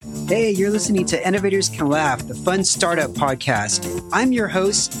Hey, you're listening to Innovators Can Laugh, the fun startup podcast. I'm your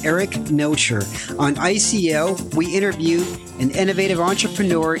host, Eric Milcher. On ICL, we interview an innovative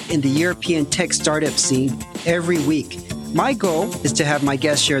entrepreneur in the European tech startup scene every week. My goal is to have my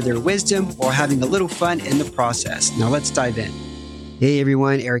guests share their wisdom while having a little fun in the process. Now let's dive in. Hey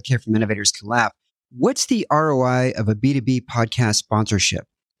everyone, Eric here from Innovators Can Laugh. What's the ROI of a B2B podcast sponsorship?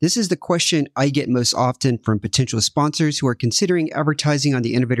 This is the question I get most often from potential sponsors who are considering advertising on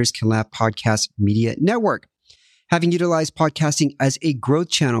the Innovators Can Laugh podcast media network. Having utilized podcasting as a growth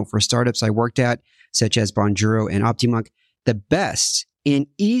channel for startups I worked at, such as Bonjoro and Optimonk, the best and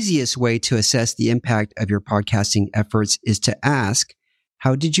easiest way to assess the impact of your podcasting efforts is to ask,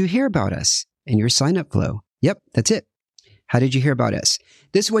 how did you hear about us? And your sign-up flow. Yep, that's it. How did you hear about us?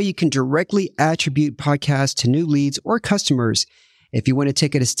 This way you can directly attribute podcasts to new leads or customers. If you want to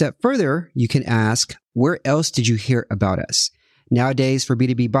take it a step further, you can ask, where else did you hear about us? Nowadays, for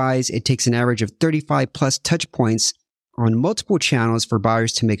B2B buys, it takes an average of 35 plus touch points on multiple channels for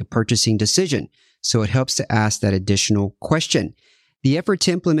buyers to make a purchasing decision. So it helps to ask that additional question. The effort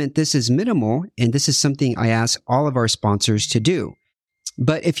to implement this is minimal, and this is something I ask all of our sponsors to do.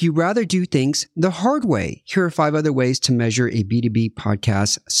 But if you rather do things the hard way, here are 5 other ways to measure a B2B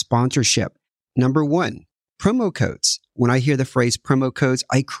podcast sponsorship. Number 1, promo codes. When I hear the phrase promo codes,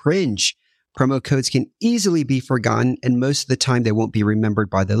 I cringe. Promo codes can easily be forgotten, and most of the time they won't be remembered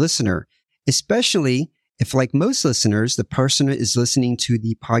by the listener, especially if, like most listeners, the person is listening to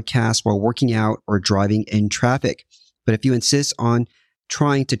the podcast while working out or driving in traffic. But if you insist on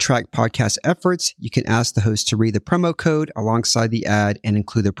trying to track podcast efforts, you can ask the host to read the promo code alongside the ad and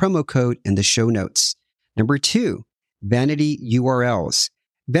include the promo code in the show notes. Number 2, vanity URLs.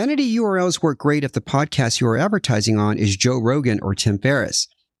 Vanity URLs work great if the podcast you are advertising on is Joe Rogan or Tim Ferriss.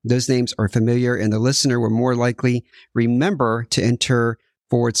 Those names are familiar and the listener will more likely remember to enter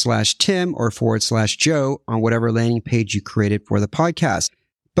 /Tim or /Joe on whatever landing page you created for the podcast.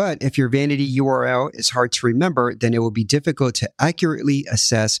 But if your vanity URL is hard to remember, then it will be difficult to accurately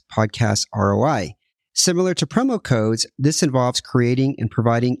assess podcast ROI. Similar to promo codes, this involves creating and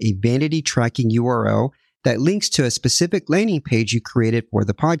providing a vanity tracking URL that links to a specific landing page you created for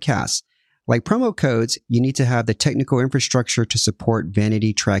the podcast. Like promo codes, you need to have the technical infrastructure to support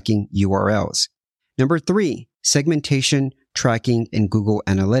vanity tracking URLs. Number 3, segmentation, tracking, and Google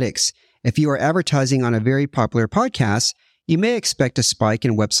Analytics. If you are advertising on a very popular podcast, you may expect a spike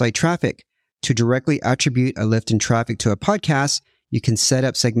in website traffic. To directly attribute a lift in traffic to a podcast, you can set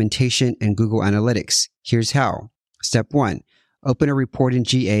up segmentation in Google Analytics. Here's how. Step 1. Open a report in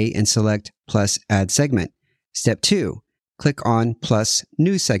GA and select plus add segment. Step 2, click on plus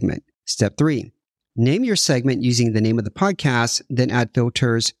new segment. Step 3, name your segment using the name of the podcast, then add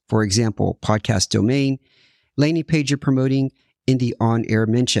filters, for example, podcast domain, landing page you're promoting in the on-air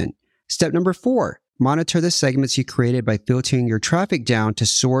mention. Step number 4, monitor the segments you created by filtering your traffic down to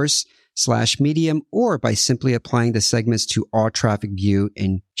source/medium or by simply applying the segments to all traffic view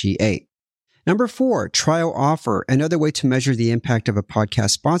in GA. Number 4, trial offer. Another way to measure the impact of a podcast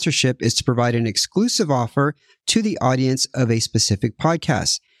sponsorship is to provide an exclusive offer to the audience of a specific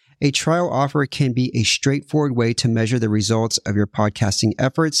podcast. A trial offer can be a straightforward way to measure the results of your podcasting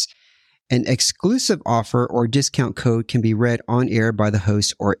efforts. An exclusive offer or discount code can be read on air by the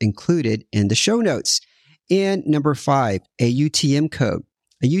host or included in the show notes. And number 5, a UTM code.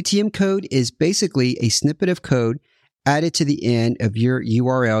 A UTM code is basically a snippet of code added to the end of your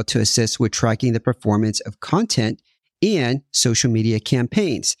URL to assist with tracking the performance of content and social media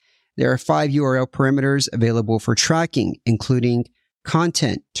campaigns. There are 5 URL parameters available for tracking, including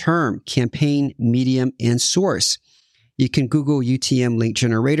content, term, campaign, medium, and source. You can Google UTM link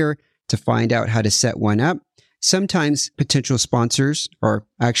generator to find out how to set one up. Sometimes potential sponsors or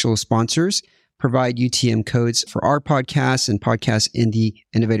actual sponsors provide UTM codes for our podcasts and podcasts in the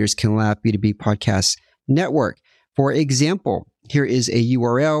Innovators Can Laugh B2B podcast network. For example, here is a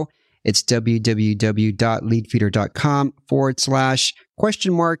URL. It's www.leadfeeder.com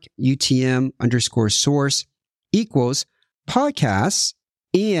 /UTM_source equals podcasts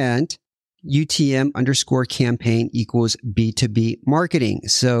and UTM_campaign equals B2B marketing.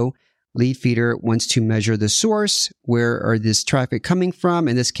 So Leadfeeder wants to measure the source. Where are this traffic coming from?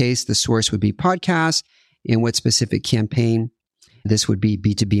 In this case, the source would be podcasts. And what specific campaign? This would be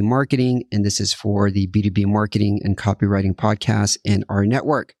B2B marketing, and this is for the B2B marketing and copywriting podcasts in our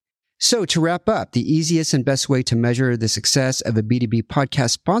network. So to wrap up, the easiest and best way to measure the success of a B2B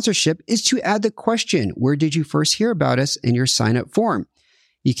podcast sponsorship is to add the question, where did you first hear about us in your sign-up form?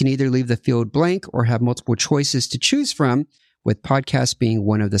 You can either leave the field blank or have multiple choices to choose from, with podcasts being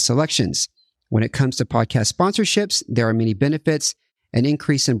one of the selections. When it comes to podcast sponsorships, there are many benefits. an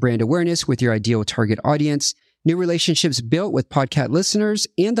increase in brand awareness with your ideal target audience, new relationships built with podcast listeners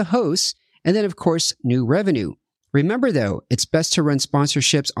and the hosts, and then, of course, new revenue. Remember, though, it's best to run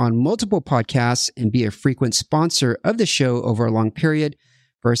sponsorships on multiple podcasts and be a frequent sponsor of the show over a long period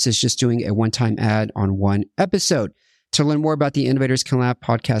versus just doing a one-time ad on one episode. To learn more about the Innovators Can Laugh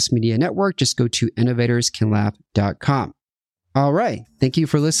Podcast Media Network, just go to innovatorscanlaugh.com. All right. Thank you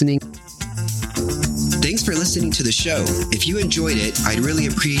for listening. Thanks for listening to the show. If you enjoyed it, I'd really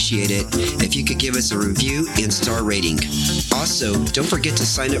appreciate it if you could give us a review and star rating. Also, don't forget to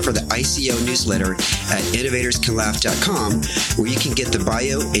sign up for the ICO newsletter at innovatorscanlaugh.com, where you can get the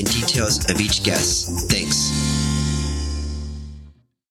bio and details of each guest. Thanks.